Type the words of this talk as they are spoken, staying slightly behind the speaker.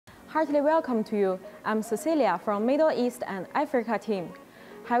Heartily welcome to you. I'm Cecilia from Middle East and Africa team.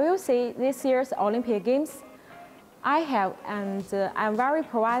 Have you seen this year's Olympic Games? I have, and I'm very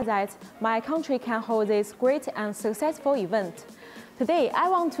proud that my country can hold this great and successful event. Today, I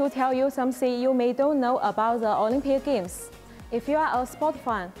want to tell you something you may don't know about the Olympic Games. If you are a sport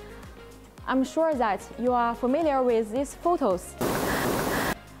fan, I'm sure that you are familiar with these photos.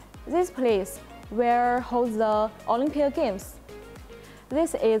 This place where holds the Olympic Games.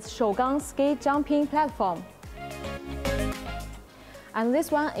 This is Shougang ski jumping platform. And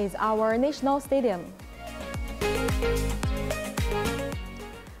this one is our national stadium.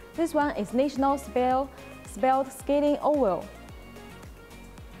 This one is National Speed Skating Oval.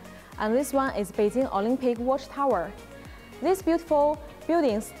 And this one is Beijing Olympic Watchtower. These beautiful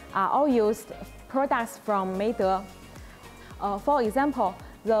buildings are all used products from Meide. For example,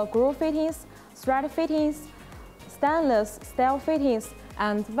 the groove fittings, thread fittings, stainless steel fittings,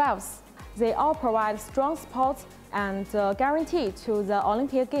 and valves. They all provide strong support and guarantee to the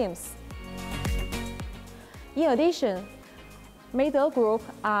Olympic Games. In addition, Meide Group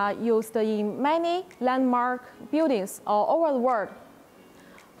are used in many landmark buildings all over the world.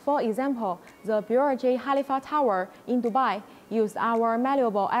 For example, the Burj Khalifa Tower in Dubai used our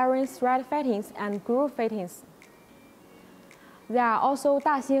malleable iron thread fittings and groove fittings. There are also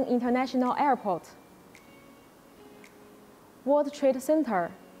Daxing International Airport, World Trade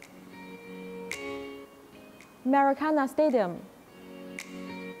Center, Maracana Stadium,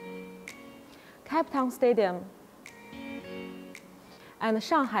 Cape Town Stadium, and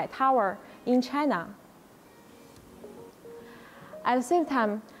Shanghai Tower in China. At the same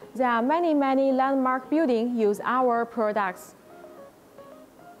time, there are many landmark buildings use our products.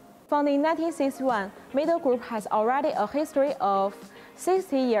 Founded in 1961, Meide Group has already a history of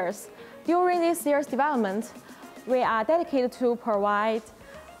 60 years. During this year's development, we are dedicated to provide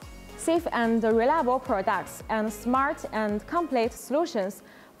safe and reliable products and smart and complete solutions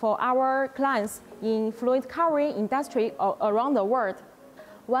for our clients in fluid covering industry around the world.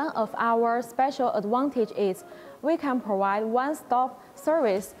 One of our special advantages is we can provide one-stop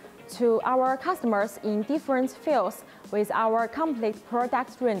service to our customers in different fields with our complete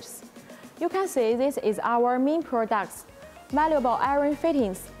product ranges. You can see this is our main products: malleable iron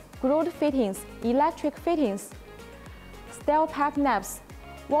fittings, grooved fittings, electric fittings, steel pipe naps,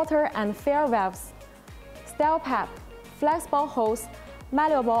 water and fair valves, steel pipe, flexible hose,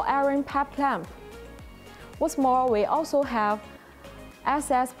 malleable iron pipe clamp. What's more, we also have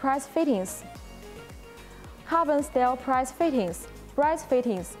SS press fittings, carbon steel press fittings, brace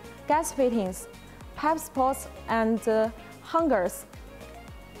fittings, gas fittings, pipe supports and hangers,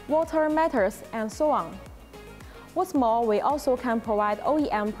 water meters, and so on. What's more, we also can provide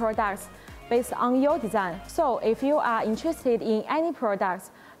OEM products based on your design. So if you are interested in any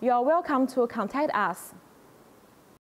products, you are welcome to contact us.